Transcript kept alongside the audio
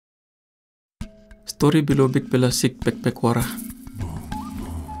Story below big pela sick backpack wara.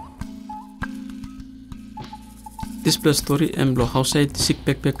 This plus story emblo outside sick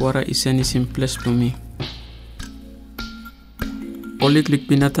backpack wara is any place for me. Olik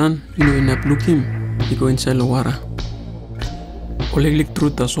binatan ina lukim I go inside the wara. Olik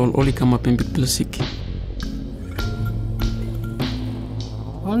truth that's all come up in big pela sick.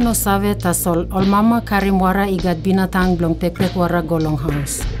 All no save tasol all mama karim wara igat binatang blong backpack wara golong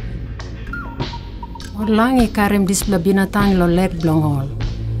house. All lang I karim display binatang lo leg blong hall.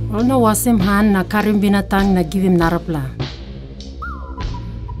 All no wasim han na karim binatang na give him narapla.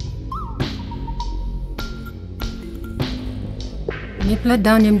 Mipla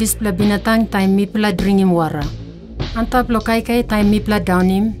down him display binatang time mipla drink him wara. Antap lo kai time mipla down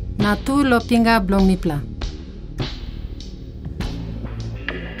him na tu lo pinga blong mipla.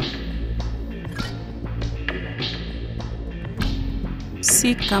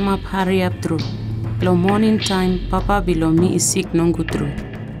 Sick come up, hurry up through. Lo morning time, papa below me is sick non go through.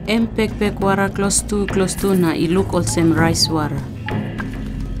 Pek wara close to na I look all same rice wara.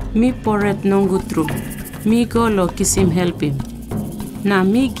 Me poret non go through. Me go lo kiss him help him. Na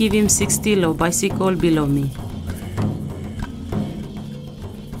me give him 60 lo bicycle below me.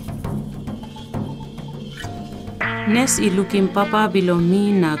 Next I look him papa below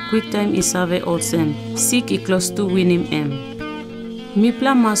me na quick time I save all same. Sick I close to win him M.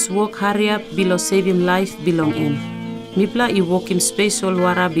 Mipla must walk hurry up below save him life belong in. Mipla I walk him special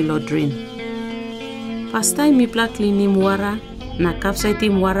wara below drain. First time Mipla clean him wara, na capsite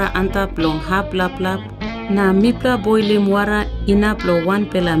him wara antap long half lap lap, na Mipla boil him wara inap lo 1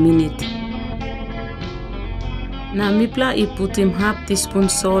 pela minute. Na Mipla I put him half teaspoon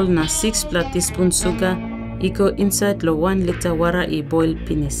salt na 6 teaspoon sugar, I go inside lo 1 liter wara I boil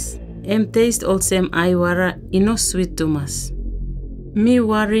finish. Taste all same I wara, I no sweet too much. Me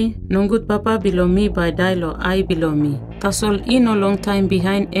worry, no good papa below me by dialo I below me. Tasol I no long time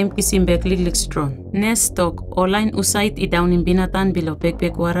behind kisim back lik strong. Next talk, online usait I down in binatan below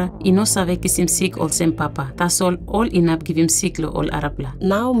backpack wara, I no save kisim sick all same papa. Tasol all inap give him sick lo all arapla.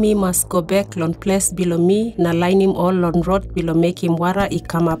 Now me must go back lon place below me, na line him all lon road below make him wara I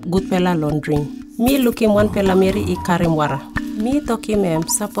come up good pela lon drink. Me look him 1 pela meri I carry him wara. Me talk him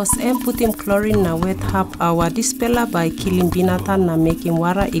suppose put him chlorine na wet half hour this pela by killing binatan na make him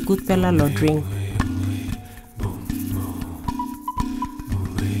wara I good pela lo drink.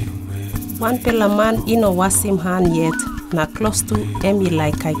 1 pela man I no wash him hand yet na close to I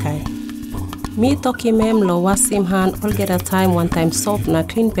like kai. Me talk him lo wash him hand all get a time 1 time soap na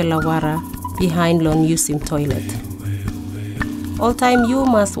clean pela wara behind lon use him toilet. All time you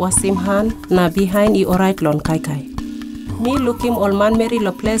must wash him hand na behind I alright lon kai. Me look him all man Mary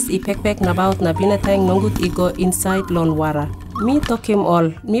lo place I pek na about na binatang nongut I go inside lon wara. Me talk him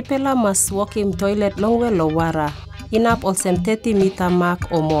all, me pela must walk him toilet long well lo wara. Inap all same 30 meter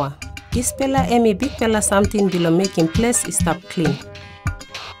mark or more. This pela big pela something below make him place I stop clean.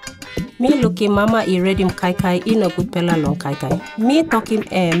 Me look him mama I read him kai in a good pela long kai. Me talk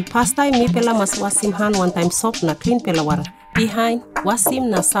him past time me pela must wash him hand 1 time soap na clean pela wara. Behind, wash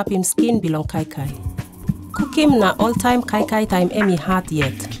him na sap him skin belong kai. Cook him na all time kai time hard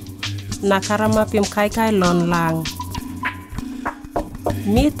yet. Na karamap him kai lon lang.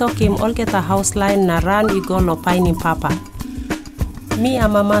 Me talk him all get a house line na run I go lo pine him papa. Me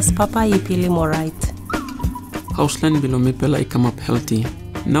and mama's papa I feel him alright. House line below me pela I come up healthy.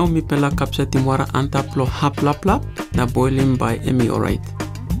 Now me pela capsite him wara antap lo half lap na boil him by alright.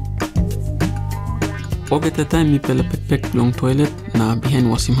 All get a time me pela pek long toilet na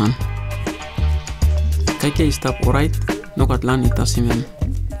behind wash him hand. Kai stop alright, no got land itasim him.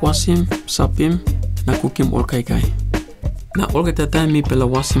 Wash him, sap him, na cook him all kai. Na all get a time me pela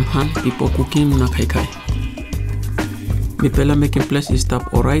wash him hand before cook him na kai. Me pela make him place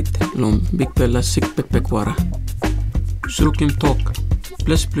stop alright, long big pela sick backpack wara. Suruk him talk,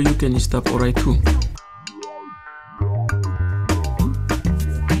 place play you can stop alright too.